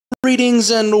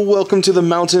Greetings and welcome to the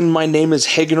mountain. My name is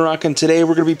Hagenrock and today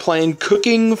we're going to be playing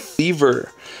Cooking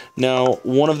Fever. Now,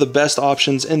 one of the best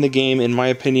options in the game, in my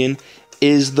opinion,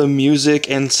 is the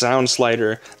music and sound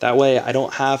slider. That way I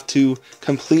don't have to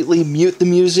completely mute the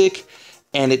music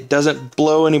and it doesn't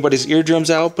blow anybody's eardrums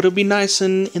out, but it'll be nice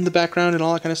and in the background and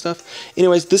all that kind of stuff.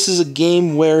 Anyways, this is a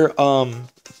game where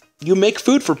you make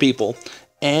food for people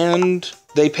and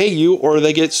they pay you or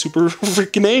they get super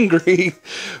freaking angry,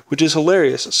 which is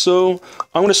hilarious. So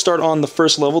I'm going to start on the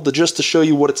first level just to show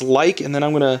you what it's like, and then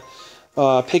I'm going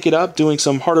to pick it up doing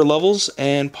some harder levels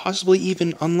and possibly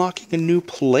even unlocking a new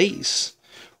place,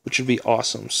 which would be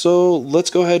awesome. So let's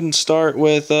go ahead and start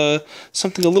with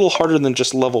something a little harder than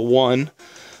just level 1.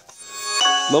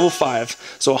 Level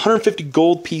 5. So 150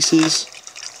 gold pieces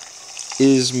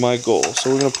is my goal. So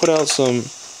we're going to put out some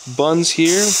buns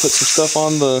here, put some stuff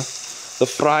on the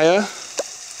fryer.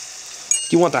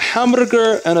 You want a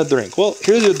hamburger and a drink. Well,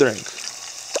 here's your drink.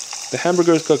 The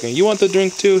hamburger is cooking. You want the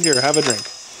drink too? Here, have a drink.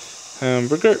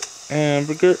 Hamburger,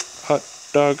 hamburger, hot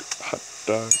dog,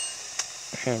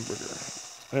 hamburger.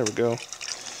 There we go.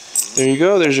 There you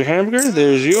go. There's your hamburger.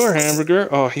 There's your hamburger.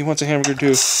 Oh, he wants a hamburger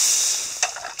too.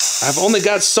 I've only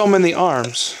got so many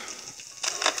arms.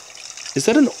 Is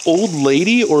that an old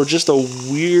lady or just a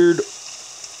weird,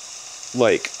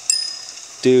 like,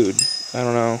 dude? I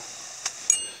don't know.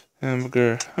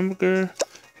 Hamburger, hamburger.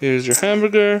 Here's your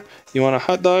hamburger. You want a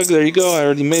hot dog? There you go. I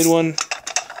already made one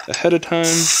ahead of time.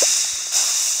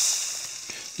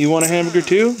 You want a hamburger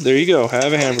too? There you go.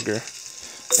 Have a hamburger.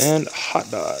 And a hot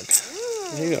dog.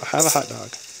 There you go. Have a hot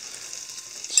dog.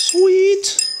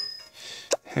 Sweet.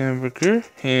 Hamburger,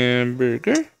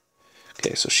 hamburger.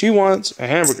 Okay, so she wants a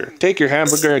hamburger. Take your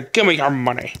hamburger and give me your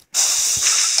money.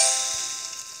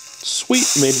 Sweet.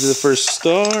 Made it to the first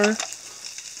star.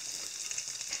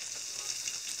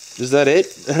 Is that it?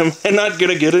 Am I not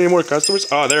gonna get any more customers?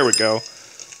 Oh, there we go.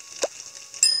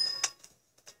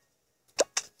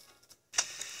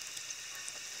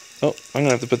 Oh, I'm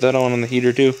gonna have to put that on the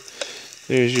heater too.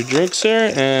 There's your drink,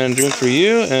 sir, and drink for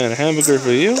you, and a hamburger for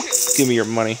you. Give me your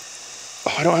money.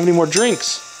 Oh, I don't have any more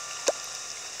drinks.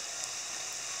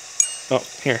 Oh,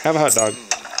 here, have a hot dog.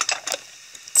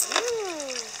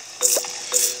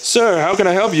 Sir, how can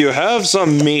I help you? Have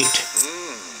some meat.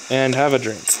 And have a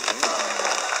drink.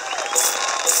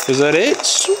 Is that it?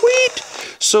 Sweet!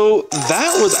 So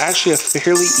that was actually a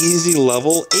fairly easy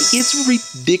level. It gets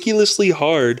ridiculously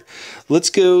hard. Let's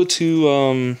go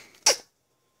to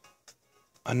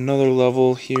another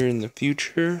level here in the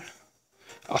future.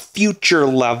 A future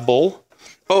level.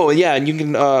 Oh yeah, and you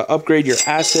can upgrade your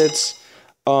assets,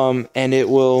 and it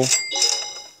will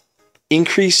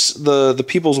increase the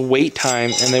people's wait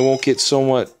time, and they won't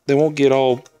get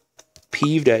all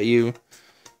peeved at you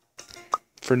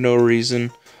for no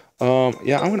reason.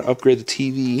 Yeah, I'm gonna upgrade the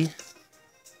TV.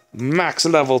 Max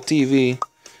level TV.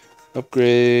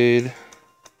 Upgrade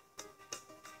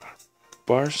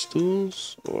bar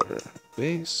stools or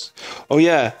base. Oh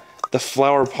yeah, the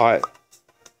flower pot.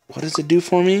 What does it do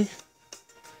for me?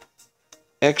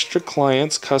 Extra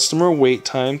clients, customer wait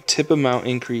time, tip amount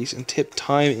increase, and tip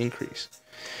time increase.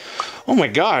 Oh my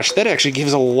gosh, that actually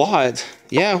gives a lot.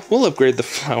 Yeah, we'll upgrade the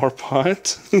flower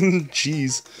pot.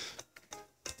 Jeez.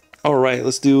 Alright,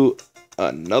 let's do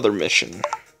another mission.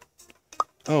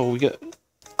 Oh, we got...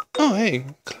 Oh, hey,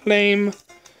 claim.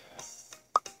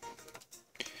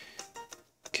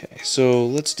 Okay, so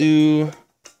let's do...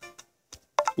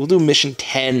 We'll do mission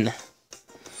 10.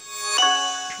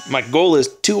 My goal is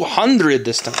 200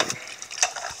 this time.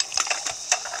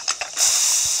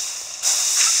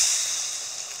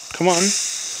 Come on.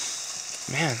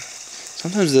 Man,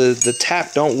 sometimes the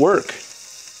tap don't work.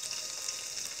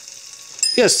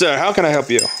 Yes, sir. How can I help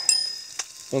you?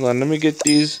 Hold on. Let me get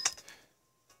these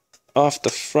off the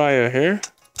fryer here.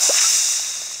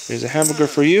 There's a hamburger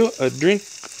for you. A drink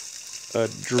for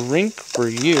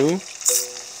you.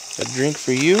 A drink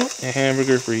for you. A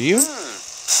hamburger for you.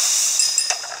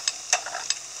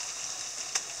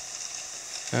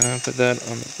 Put that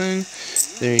on the thing.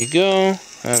 There you go.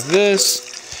 Have this.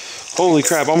 Holy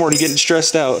crap! I'm already getting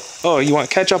stressed out. Oh, you want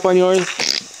ketchup on yours?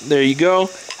 There you go.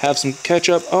 Have some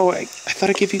ketchup. Oh, I thought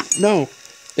I'd give you... No.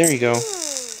 There you go.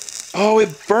 Oh,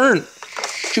 it burned.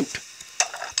 Shoot.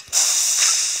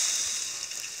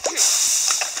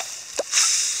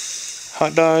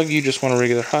 Hot dog. You just want a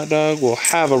regular hot dog? We'll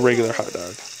have a regular hot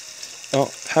dog. Oh,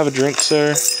 have a drink,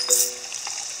 sir.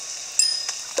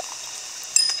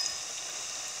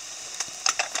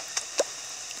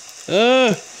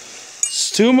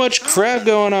 It's too much crap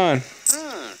going on.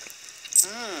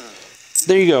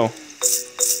 There you go.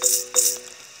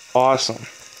 Awesome.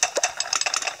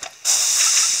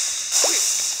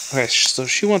 Okay, so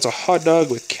she wants a hot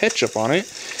dog with ketchup on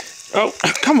it. Oh,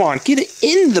 come on, get it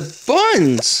in the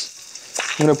buns.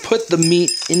 I'm gonna put the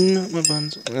meat in my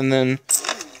buns, and then,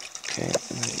 okay,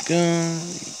 there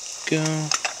you go.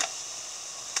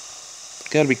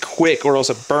 Gotta be quick or else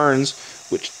it burns,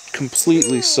 which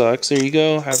completely sucks. There you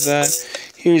go, have that.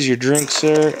 Here's your drink,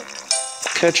 sir.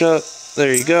 Ketchup,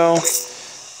 there you go.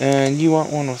 And you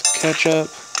want one with ketchup.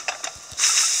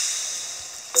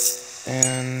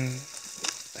 And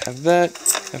have that.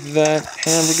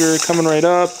 Hamburger coming right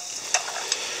up.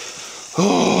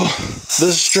 Oh,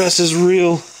 the stress is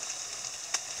real.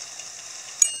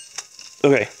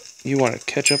 Okay, you want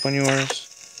ketchup on yours.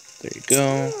 There you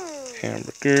go.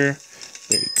 Hamburger.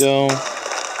 There you go.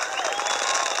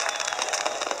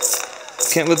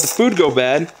 Can't let the food go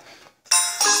bad.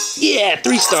 Yeah,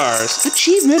 3 stars.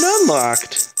 Achievement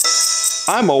unlocked.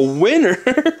 I'm a winner.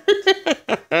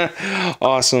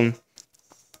 Awesome.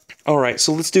 Alright,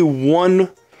 so let's do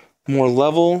one more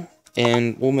level,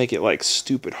 and we'll make it like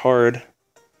stupid hard.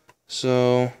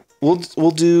 So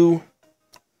we'll do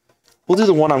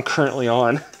the one I'm currently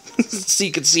on. So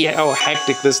you can see how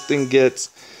hectic this thing gets.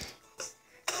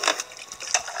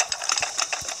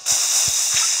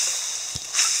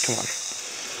 Come on.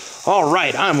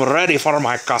 Alright, I'm ready for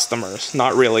my customers.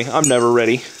 Not really, I'm never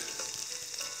ready.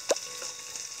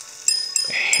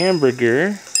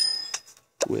 Hamburger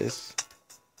with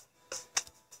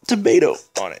tomato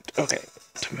on it. Okay,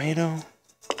 tomato.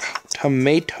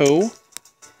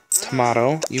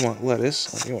 You want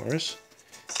lettuce on yours.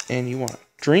 And you want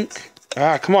drink.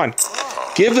 Ah, come on.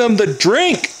 Give them the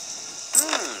drink!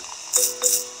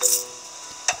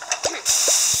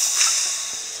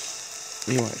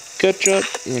 You want ketchup,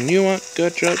 and you want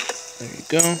ketchup. There you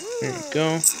go, there you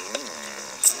go.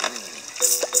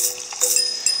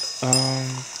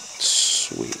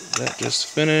 Sweet, that just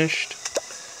finished.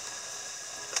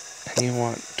 And you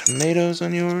want tomatoes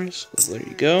on yours. There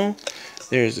you go.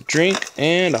 There's a drink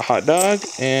and a hot dog,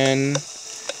 and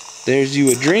there's you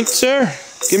a drink, sir.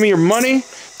 Give me your money.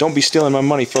 Don't be stealing my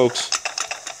money, folks.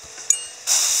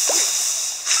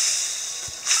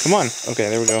 Come on. Okay,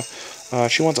 there we go.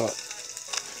 She wants a...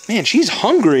 Man, she's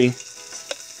hungry.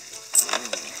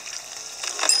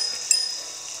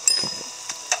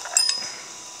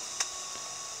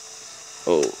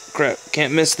 Oh, crap.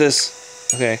 Can't miss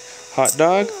this. Okay, hot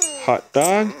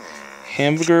dog,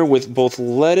 hamburger with both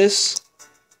lettuce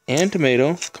and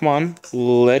tomato. Come on,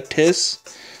 lettuce.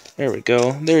 There we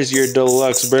go. There's your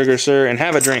deluxe burger, sir, and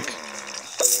have a drink.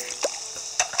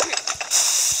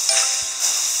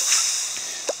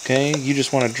 Okay, you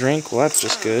just want a drink? Well, that's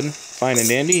just good. Fine and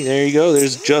dandy. There you go.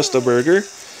 There's just a burger.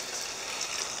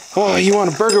 Oh, you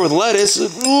want a burger with lettuce?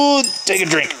 Ooh, take a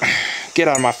drink. Get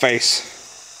out of my face.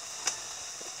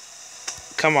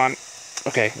 Come on.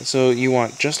 Okay, so you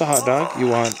want just a hot dog. You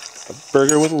want a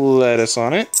burger with lettuce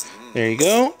on it. There you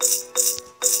go.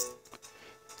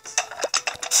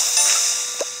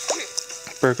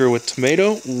 Burger with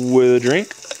tomato with a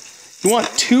drink. You want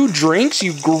 2 drinks,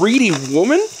 you greedy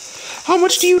woman? How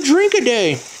much do you drink a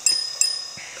day?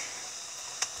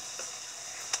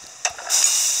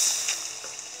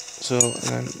 So,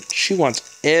 and then she wants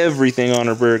everything on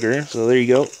her burger. So there you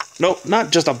go. Nope,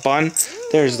 not just a bun.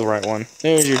 There's the right one.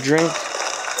 There's your drink.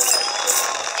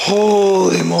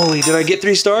 Holy moly, did I get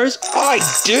 3 stars? I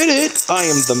did it! I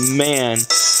am the man.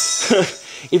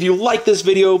 If you like this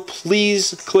video,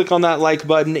 please click on that like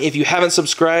button. If you haven't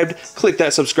subscribed, click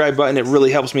that subscribe button. It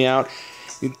really helps me out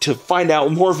to find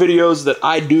out more videos that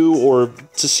I do or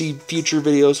to see future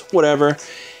videos, whatever.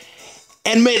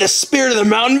 And may the spirit of the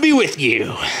mountain be with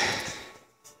you.